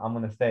tell them I'm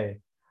gonna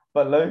stay.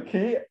 But low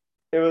key,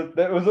 it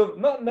was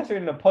not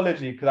necessarily an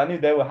apology because I knew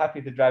they were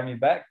happy to drive me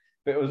back,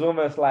 but it was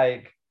almost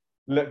like,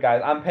 look,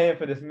 guys, I'm paying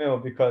for this meal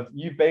because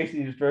you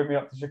basically just drove me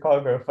up to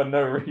Chicago for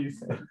no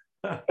reason.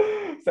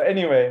 So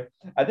anyway,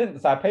 I didn't.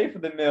 So I paid for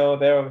the meal.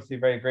 They're obviously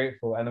very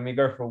grateful, and then we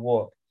go for a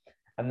walk.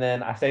 And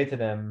then I say to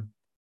them,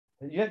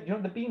 you know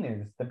what the bean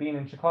is? The bean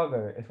in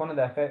Chicago. It's one of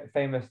their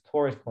famous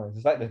tourist points.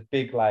 It's like this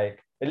big,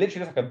 like it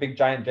literally looks like a big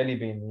giant jelly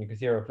bean, and you can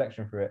see a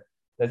reflection through it.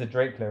 There's a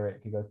Drake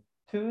lyric. He goes,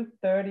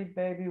 2:30,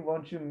 baby,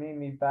 won't you meet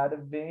me by the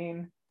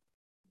bean?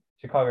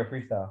 Chicago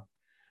freestyle.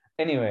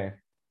 Anyway,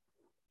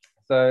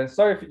 so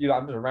sorry for you.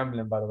 I'm just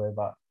rambling, by the way,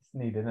 but it's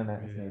needed, isn't it?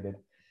 It's needed.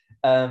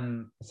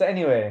 So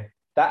anyway,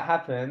 that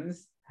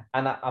happens,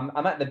 and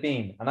I'm at the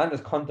bean, and I'm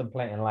just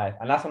contemplating life,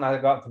 and that's when I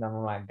go up to them.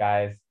 I'm like,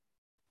 guys,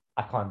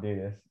 I can't do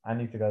this. I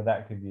need to go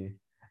back with you.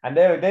 And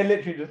they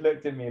literally just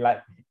looked at me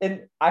like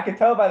I could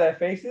tell by their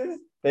faces,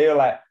 they were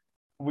like,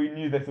 we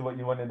knew this is what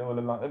you wanted all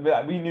along.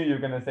 Like, we knew you were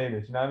gonna say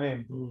this, you know what I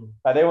mean?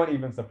 Like they weren't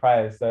even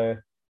surprised. So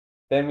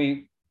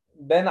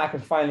then I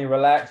could finally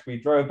relax.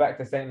 We drove back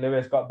to St.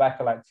 Louis, got back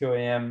at like 2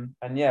 a.m.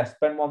 And yeah,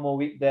 spent one more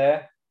week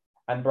there.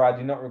 And bro, I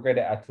do not regret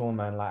it at all,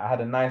 man. Like I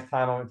had a nice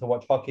time. I went to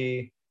watch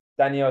hockey.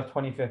 Danielle's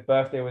 25th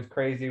birthday was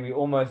crazy. It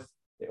almost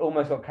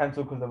got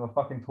cancelled because of a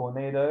fucking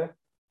tornado,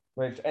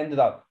 which ended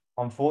up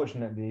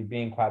unfortunately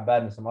being quite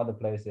bad in some other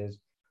places.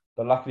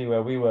 But luckily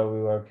where we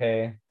were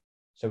okay.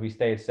 So we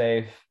stayed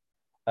safe.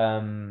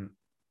 That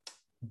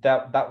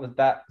was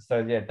that. So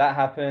yeah, that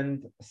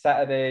happened.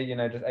 Saturday,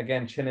 just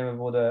again chilling with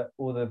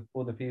all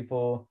the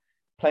people,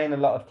 playing a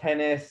lot of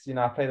tennis.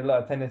 I played a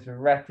lot of tennis with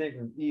Ratic,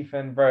 with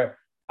Ethan, bro.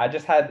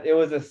 It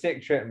was a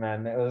sick trip,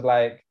 man. It was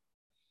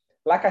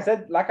like I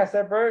said,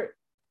 bro,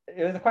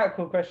 it was a quite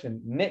cool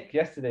question. Nick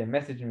yesterday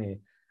messaged me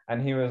and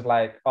he was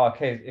like, "Oh,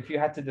 okay, if you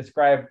had to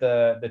describe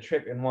the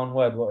trip in one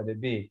word, what would it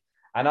be?"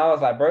 And I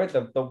was like, bro,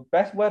 the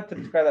best word to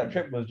describe that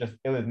trip was just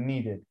it was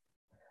needed.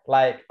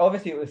 Like,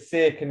 obviously, it was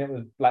sick and it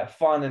was like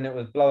fun and it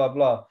was blah blah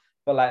blah,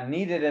 but like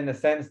needed in the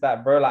sense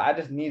that, bro, like I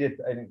just needed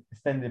an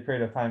extended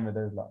period of time with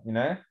those lot,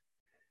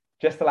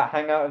 just to like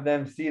hang out with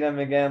them, see them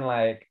again,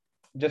 like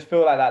just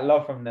feel like that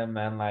love from them,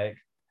 man. Like,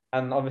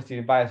 and obviously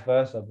vice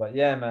versa. But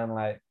yeah, man,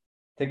 like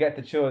to get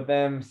to chill with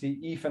them, see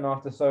Ethan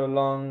after so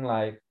long,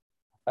 like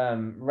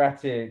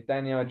Ratic,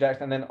 Daniel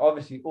Jackson, and then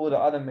obviously all the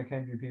other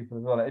Mackenzie people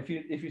as well. Like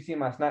if you see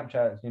my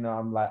Snapchats,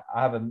 I'm like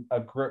I have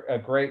a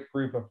great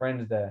group of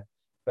friends there,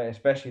 but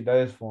especially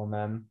those four,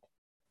 man.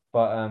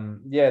 But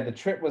yeah, the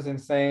trip was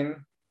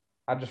insane.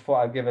 I just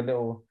thought I'd give a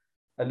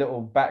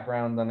little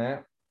background on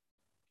it.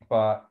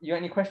 But you got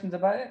any questions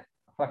about it?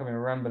 I feel like I've been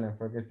rambling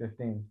for a good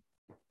 15.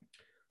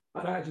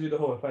 I'd actually do the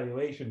whole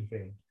evaluation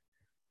thing.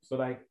 So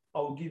like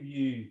I'll give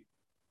you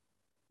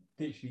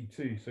literally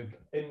two. So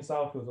in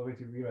Southfields,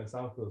 obviously we went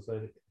Southfields.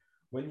 So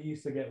when you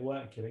used to get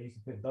work here, I used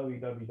to put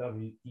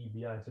www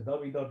EBI. So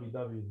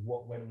www is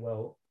what went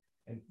well,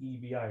 and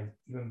EBI is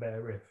even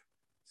better if.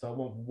 So I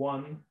want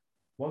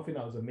one thing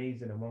that was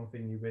amazing and one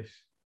thing you wish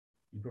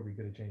you probably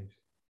could have changed.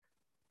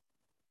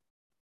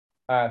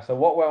 So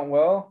what went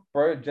well,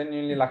 bro,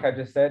 genuinely, like I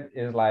just said,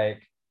 is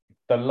like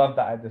the love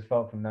that I just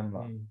felt from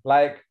them.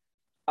 Like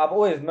I've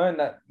always known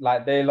that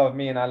like they love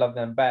me and I love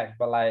them back,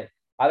 but like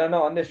I don't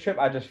know, on this trip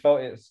I just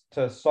felt it's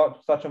to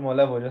such a more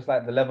level, just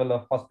like the level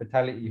of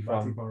hospitality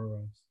from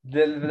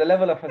the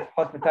level of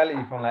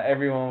hospitality from like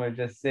everyone was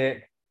just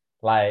sick.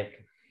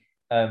 Like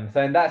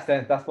so in that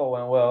sense, that's what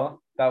went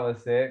well. That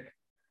was sick.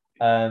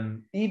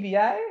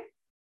 EBI,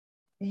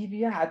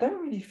 I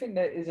don't really think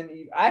there is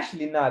an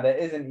actually no, there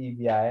is an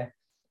EBI,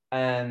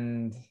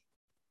 and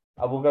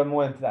I will go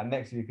more into that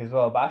next week as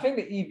well. But I think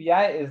the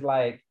EBI is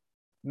like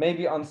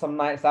maybe on some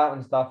nights out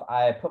and stuff,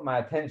 I put my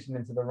attention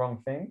into the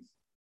wrong things.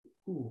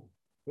 Ooh,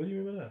 what do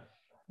you mean by that?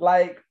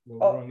 Like,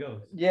 wrong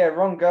girls. Yeah,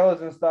 wrong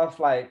girls and stuff.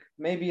 Like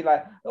maybe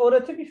like, although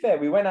to be fair,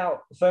 we went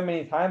out so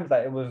many times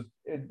that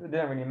it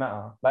didn't really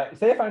matter. Like,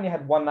 say if I only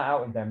had one night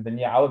out with them, then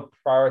yeah, I would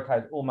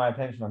prioritize all my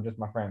attention on just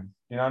my friends.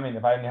 You know what I mean?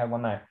 If I only had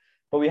one night,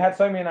 but we had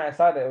so many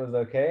nights out that it was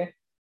okay.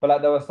 But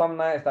like there were some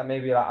nights that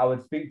maybe like I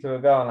would speak to a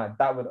girl and like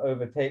that would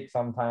overtake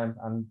sometimes.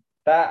 And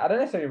that I don't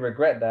necessarily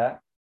regret that,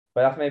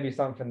 but that's maybe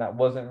something that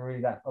wasn't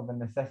really that of a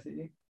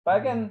necessity. But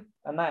again,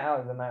 a night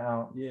out is a night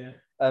out. Yeah.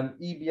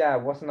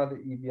 EBI, what's another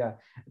EBI?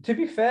 To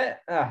be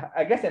fair,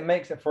 I guess it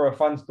makes it for a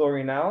fun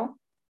story now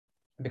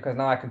because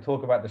now I can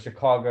talk about the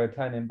Chicago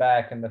turning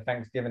back and the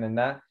Thanksgiving and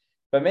that.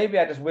 But maybe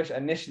I just wish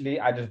initially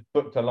I just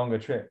booked a longer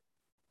trip.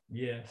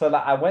 Yeah. So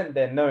like I went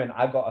there knowing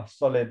I got a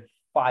solid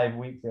 5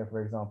 weeks here,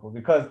 for example,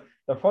 because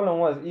the problem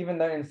was even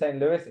though in St.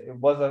 Louis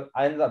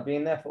I ended up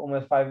being there for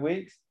almost 5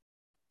 weeks.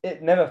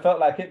 It never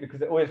felt like it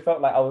because it always felt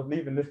like I was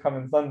leaving this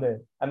coming Sunday,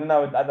 and then I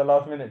would at the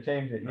last minute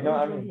change it. You know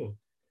what I mean?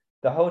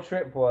 The whole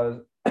trip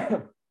was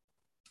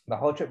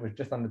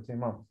just under 2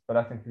 months, but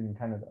that's including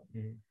Canada.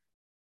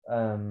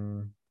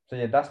 So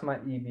yeah, that's my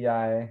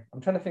EBI.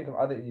 I'm trying to think of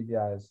other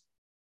EBIs.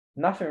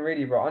 Nothing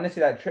really, bro. Honestly,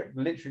 that trip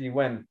literally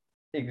went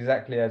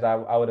exactly as I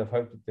would have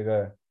hoped it to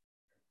go.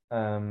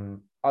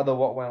 Other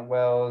what went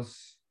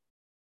wells.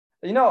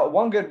 You know,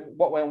 one good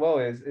what went well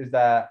is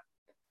that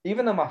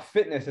even though my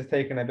fitness has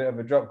taken a bit of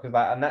a drop because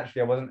like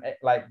naturally I wasn't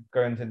like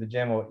going to the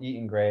gym or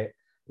eating great.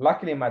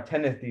 Luckily, my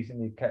tennis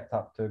decently kept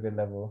up to a good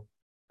level.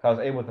 I was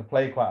able to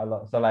play quite a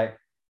lot. So like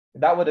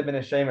that would have been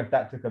a shame if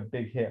that took a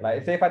big hit.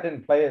 Like say if I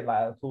didn't play it like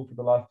at all for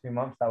the last 2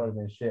 months, that would have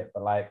been shit.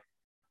 But like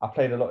I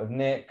played a lot with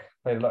Nick,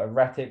 played a lot of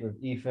Ratic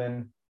with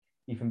Ethan.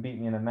 Ethan beat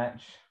me in a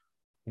match.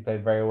 He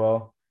played very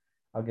well.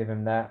 I'll give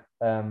him that.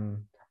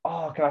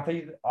 Oh, can I tell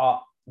you?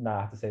 No,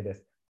 I have to say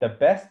this.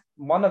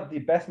 One of the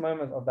best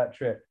moments of that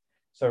trip.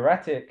 So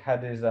Ratic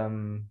had his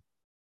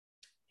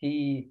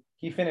he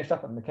finished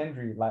up at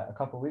McKendree like a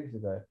couple of weeks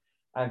ago,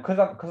 and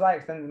because I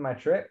extended my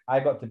trip,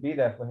 I got to be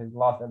there for his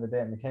last ever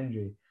day at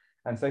McKendree,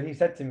 and so he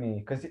said to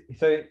me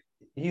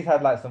he's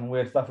had like some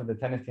weird stuff with the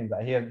tennis teams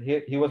that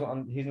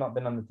he's not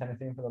been on the tennis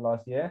team for the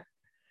last year,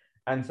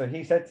 and so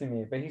he said to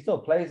me, but he still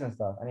plays and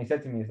stuff, and he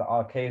said to me, he's like,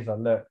 "Oh, Kayser,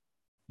 look,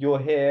 you're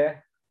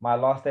here. My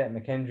last day at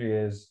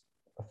McKendree is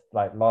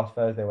like last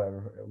Thursday,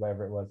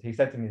 whatever it was." He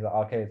said to me, he's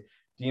like, "Okay,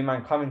 do you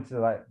mind coming to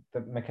like the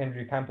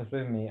McKendree campus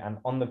with me and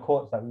on the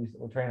courts that we used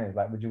to train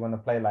like, would you want to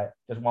play like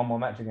just one more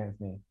match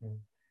against me?"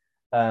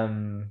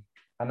 And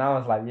I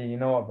was like, "Yeah, you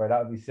know what, bro,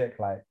 that would be sick."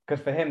 Like,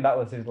 because for him,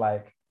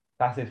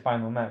 that's his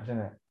final match, isn't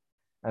it?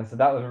 And so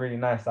that was really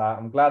nice.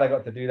 I'm glad I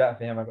got to do that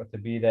for him. I got to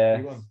be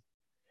there.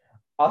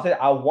 I'll say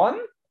I won,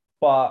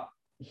 but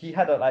he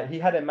had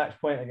a match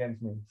point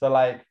against me. So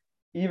like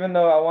even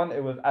though I won,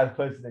 it was as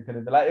close as it could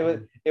have been. Like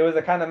it was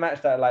a kind of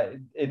match that like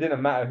it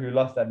didn't matter who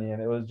lost at the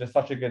end. It was just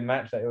such a good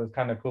match that it was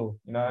kind of cool.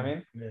 You know what I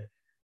mean?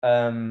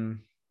 Yeah.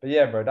 But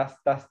yeah, bro, that's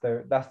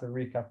the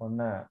recap on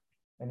that.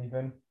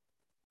 Anything?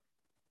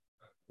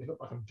 It's not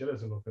like I'm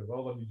jealous or nothing.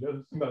 Well, I'm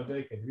jealous. No, I'm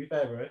joking. To be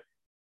fair, bro,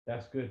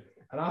 that's good.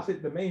 And I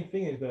think the main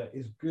thing is that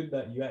it's good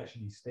that you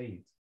actually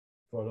stayed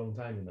for a long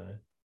time, you know.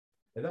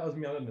 If that was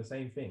me, I'd done the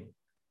same thing.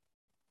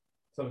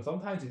 So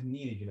sometimes it's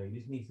needed, you know. You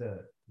just need to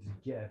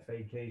just get a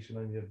vacation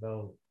on your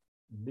belt,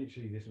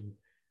 literally just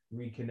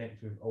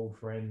reconnect with old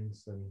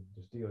friends and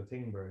just do your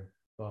thing, bro.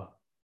 But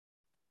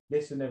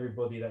listen,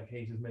 everybody, that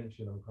Kayser's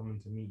mentioned, I'm coming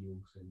to meet you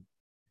soon,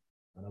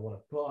 and I want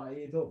to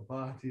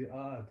party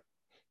hard.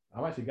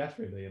 I'm actually gassed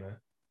for it, though, you know.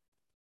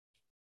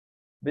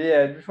 But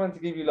yeah, just wanted to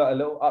give you like a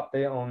little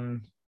update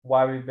on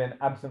why we've been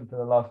absent for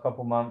the last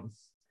couple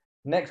months.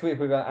 Next week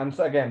we're gonna. And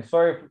so again,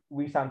 sorry if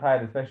we sound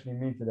tired, especially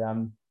me today.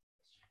 I'm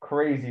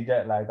crazy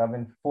jet lagged. I've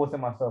been forcing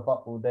myself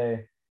up all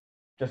day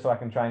just so I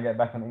can try and get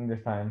back on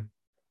English time.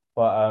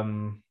 But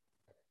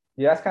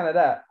yeah, that's kind of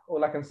that.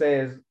 All I can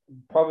say is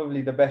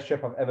probably the best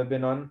trip I've ever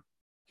been on.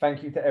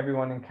 Thank you to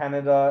everyone in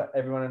Canada,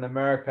 everyone in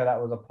America that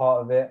was a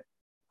part of it.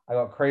 I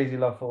got crazy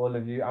love for all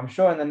of you. I'm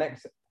sure in the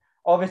next,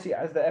 obviously,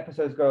 as the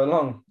episodes go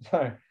along,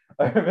 so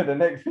over the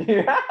next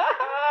few,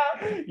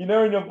 you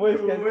know, when your voice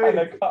gets kind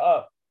of cut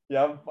up.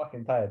 Yeah, I'm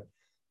fucking tired.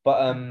 But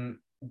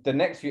the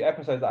next few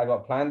episodes that I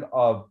got planned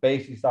are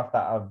basically stuff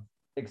that I've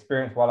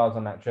experienced while I was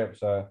on that trip.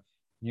 So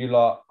you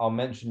lot, I'll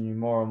mention you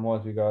more and more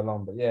as we go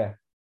along. But yeah,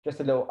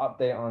 just a little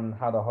update on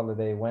how the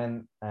holiday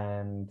went.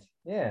 And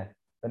yeah,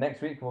 the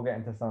next week we'll get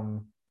into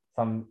some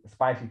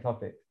spicy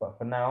topics. But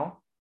for now,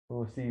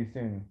 we'll see you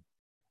soon.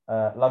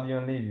 Love you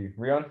and leave you.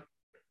 Rion?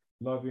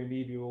 Love you and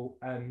leave you all.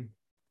 And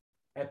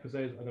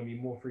episodes are going to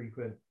be more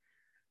frequent.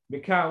 We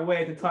can't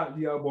wait to talk to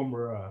your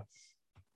bomber ass.